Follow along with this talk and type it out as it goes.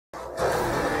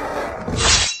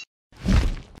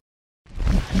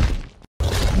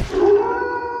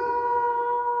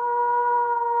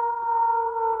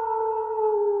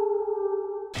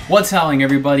What's howling,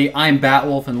 everybody? I'm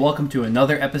Batwolf and welcome to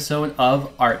another episode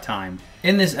of Art Time.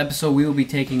 In this episode we will be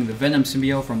taking the Venom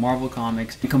symbiote from Marvel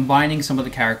Comics and combining some of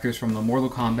the characters from the Mortal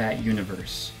Kombat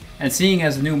universe. And seeing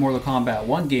as the new Mortal Kombat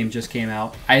 1 game just came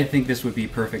out, I think this would be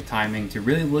perfect timing to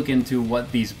really look into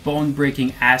what these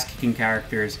bone-breaking, ass-kicking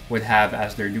characters would have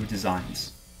as their new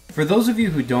designs. For those of you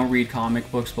who don't read comic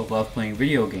books but love playing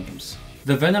video games,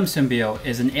 the Venom symbiote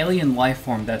is an alien life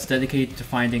form that's dedicated to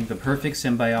finding the perfect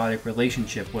symbiotic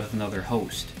relationship with another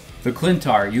host. The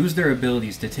Clintar use their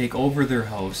abilities to take over their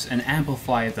hosts and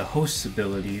amplify the host's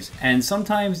abilities, and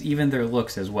sometimes even their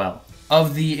looks as well.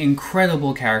 Of the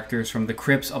incredible characters from the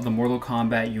crypts of the Mortal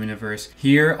Kombat universe,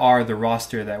 here are the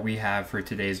roster that we have for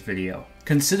today's video.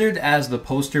 Considered as the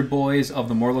poster boys of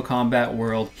the Mortal Kombat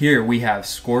world, here we have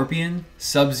Scorpion,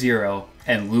 Sub-Zero,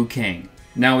 and Liu Kang.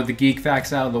 Now with the geek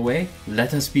facts out of the way,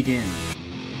 let us begin.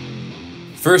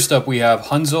 First up we have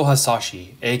Hanzo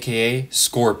Hasashi, aka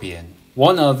Scorpion.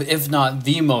 One of, if not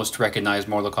the most recognized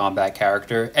Mortal Kombat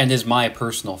character, and is my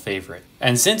personal favorite.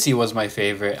 And since he was my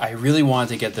favorite, I really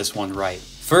wanted to get this one right.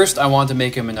 First, I wanted to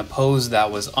make him in a pose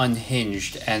that was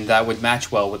unhinged and that would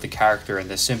match well with the character in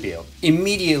the symbiote.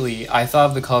 Immediately, I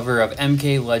thought of the cover of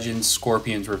MK Legends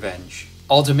Scorpion's Revenge.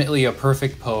 Ultimately a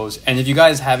perfect pose, and if you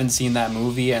guys haven't seen that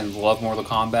movie and love Mortal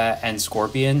Kombat and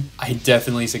Scorpion, I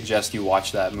definitely suggest you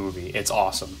watch that movie. It's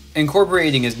awesome.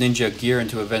 Incorporating his ninja gear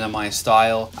into a Venomized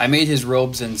style, I made his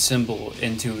robes and symbol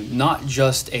into not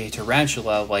just a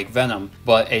tarantula like Venom,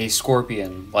 but a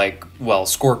scorpion like, well,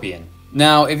 Scorpion.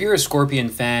 Now, if you're a Scorpion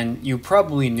fan, you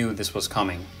probably knew this was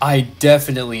coming. I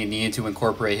definitely needed to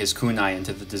incorporate his kunai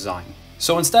into the design.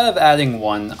 So instead of adding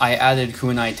one, I added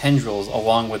kunai tendrils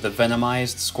along with the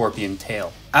venomized scorpion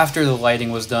tail. After the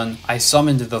lighting was done, I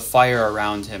summoned the fire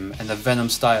around him and the Venom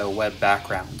style web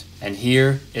background. And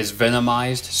here is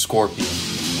venomized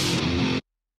Scorpion.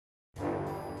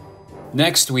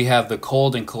 Next we have the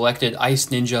cold and collected ice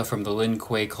ninja from the Lin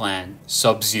Kuei clan,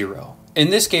 Sub-Zero.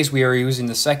 In this case we are using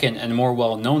the second and more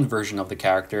well-known version of the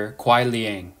character, Kuai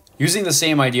Liang. Using the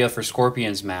same idea for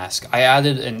Scorpion's mask, I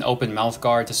added an open mouth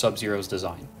guard to Sub-Zero's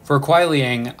design. For Kuai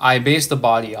Liang, I based the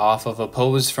body off of a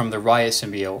pose from the Riot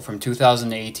symbiote from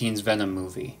 2018's Venom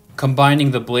movie.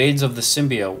 Combining the blades of the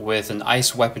symbiote with an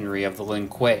ice weaponry of the Lin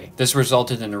Kuei, this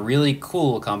resulted in a really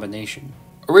cool combination.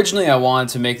 Originally I wanted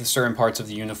to make certain parts of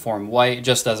the uniform white,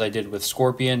 just as I did with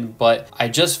Scorpion, but I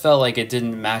just felt like it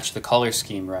didn't match the color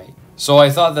scheme right. So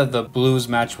I thought that the blues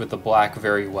matched with the black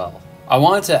very well. I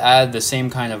wanted to add the same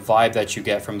kind of vibe that you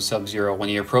get from Sub-Zero when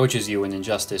he approaches you in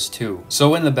Injustice 2.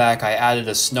 So in the back I added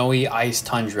a snowy ice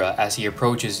tundra as he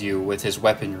approaches you with his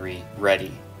weaponry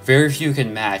ready. Very few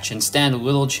can match and stand a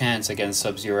little chance against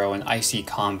Sub-Zero in icy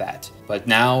combat. But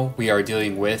now we are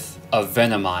dealing with a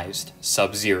venomized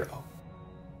Sub-Zero.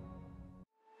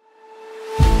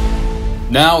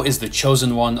 Now is the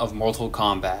chosen one of Mortal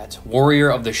Kombat, warrior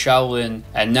of the Shaolin,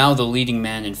 and now the leading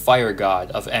man and fire god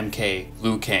of MK,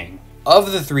 Liu Kang.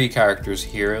 Of the three characters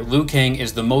here, Liu Kang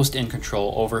is the most in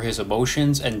control over his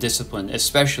emotions and discipline,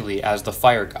 especially as the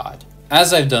fire god.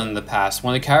 As I've done in the past,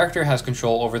 when a character has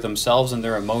control over themselves and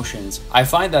their emotions, I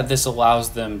find that this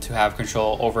allows them to have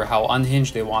control over how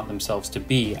unhinged they want themselves to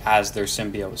be as their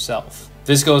symbiote self.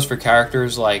 This goes for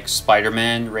characters like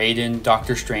Spider-Man, Raiden,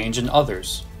 Doctor Strange, and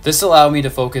others. This allowed me to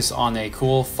focus on a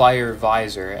cool fire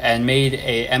visor and made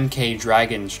a MK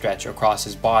dragon stretch across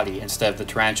his body instead of the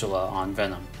tarantula on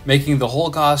Venom. Making the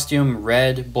whole costume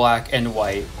red, black, and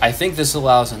white, I think this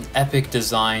allows an epic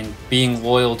design, being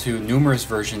loyal to numerous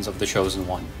versions of the Chosen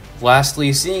One.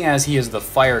 Lastly, seeing as he is the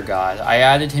fire god, I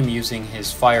added him using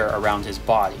his fire around his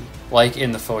body, like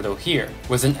in the photo here.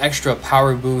 With an extra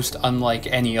power boost unlike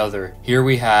any other, here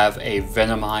we have a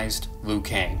venomized Liu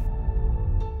Kang.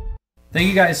 Thank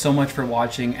you guys so much for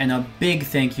watching, and a big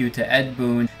thank you to Ed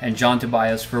Boon and John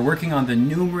Tobias for working on the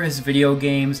numerous video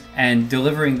games and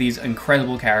delivering these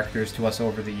incredible characters to us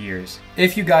over the years.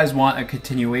 If you guys want a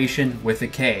continuation with a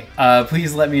K,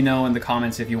 please let me know in the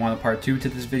comments if you want a part 2 to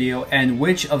this video and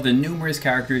which of the numerous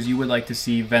characters you would like to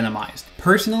see venomized.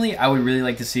 Personally, I would really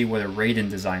like to see what a Raiden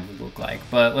design would look like,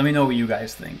 but let me know what you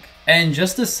guys think. And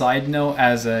just a side note,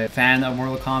 as a fan of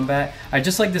Mortal Kombat, I'd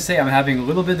just like to say I'm having a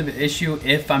little bit of an issue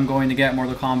if I'm going to get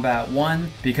Mortal Kombat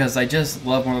 1, because I just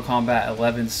love Mortal Kombat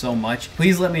 11 so much.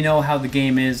 Please let me know how the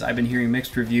game is. I've been hearing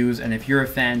mixed reviews, and if you're a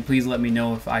fan, please let me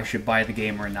know if I should buy the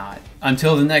game or not.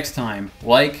 Until the next time,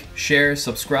 like, share,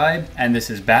 subscribe, and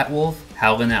this is Batwolf,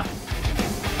 howlin' out.